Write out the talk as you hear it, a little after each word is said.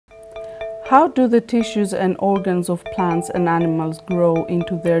How do the tissues and organs of plants and animals grow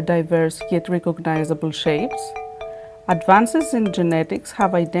into their diverse yet recognizable shapes? Advances in genetics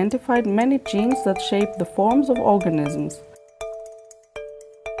have identified many genes that shape the forms of organisms.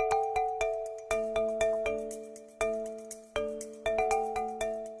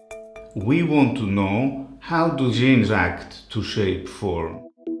 We want to know, how do genes act to shape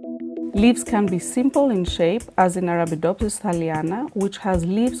form? Leaves can be simple in shape, as in Arabidopsis thaliana, which has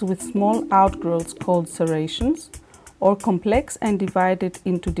leaves with small outgrowths called serrations, or complex and divided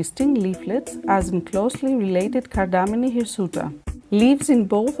into distinct leaflets, as in closely related Cardamine hirsuta. Leaves in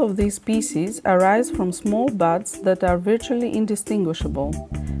both of these species arise from small buds that are virtually indistinguishable,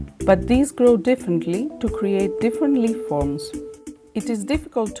 but these grow differently to create different leaf forms. It is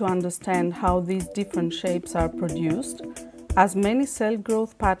difficult to understand how these different shapes are produced, as many cell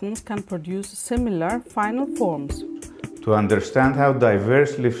growth patterns can produce similar final forms. To understand how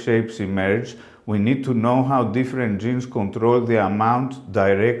diverse leaf shapes emerge, we need to know how different genes control the amount,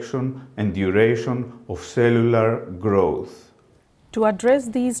 direction, and duration of cellular growth. To address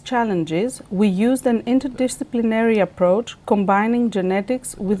these challenges, we used an interdisciplinary approach combining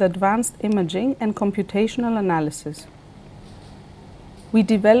genetics with advanced imaging and computational analysis. We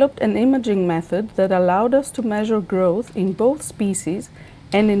developed an imaging method that allowed us to measure growth in both species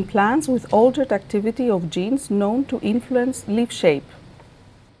and in plants with altered activity of genes known to influence leaf shape.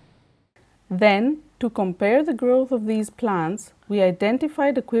 Then, to compare the growth of these plants, we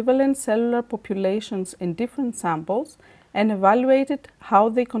identified equivalent cellular populations in different samples and evaluated how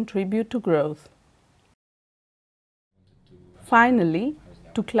they contribute to growth. Finally,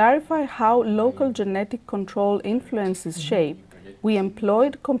 to clarify how local genetic control influences shape, we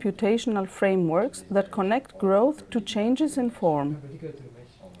employed computational frameworks that connect growth to changes in form.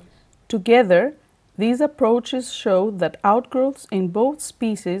 Together, these approaches show that outgrowths in both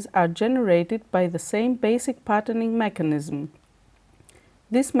species are generated by the same basic patterning mechanism.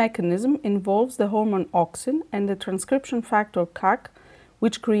 This mechanism involves the hormone auxin and the transcription factor CAC,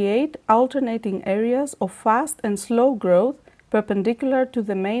 which create alternating areas of fast and slow growth perpendicular to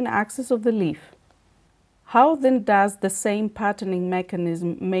the main axis of the leaf. How then does the same patterning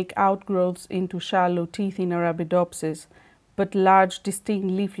mechanism make outgrowths into shallow teeth in Arabidopsis, but large distinct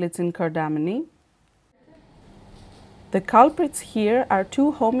leaflets in Cardamine? The culprits here are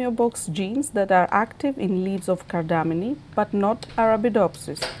two homeobox genes that are active in leaves of Cardamine, but not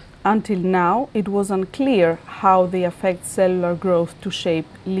Arabidopsis. Until now, it was unclear how they affect cellular growth to shape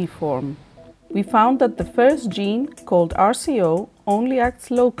leaf form. We found that the first gene, called RCO, only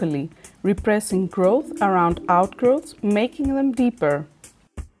acts locally, repressing growth around outgrowths, making them deeper.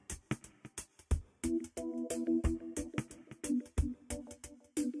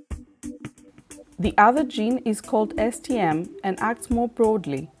 The other gene is called STM and acts more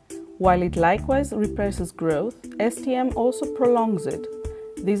broadly. While it likewise represses growth, STM also prolongs it.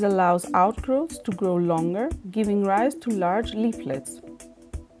 This allows outgrowths to grow longer, giving rise to large leaflets.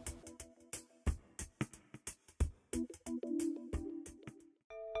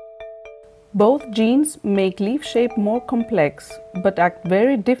 Both genes make leaf shape more complex, but act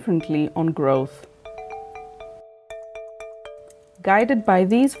very differently on growth. Guided by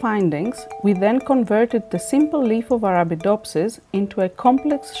these findings, we then converted the simple leaf of Arabidopsis into a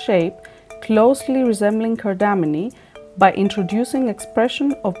complex shape closely resembling Cardamine by introducing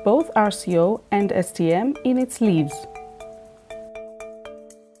expression of both RCO and STM in its leaves.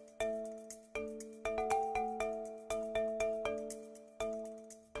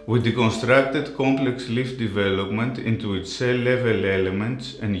 We deconstructed complex leaf development into its cell-level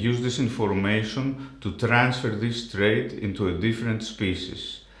elements and used this information to transfer this trait into a different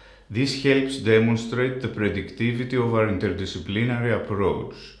species. This helps demonstrate the predictivity of our interdisciplinary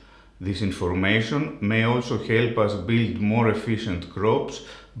approach. This information may also help us build more efficient crops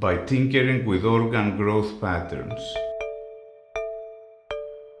by tinkering with organ growth patterns.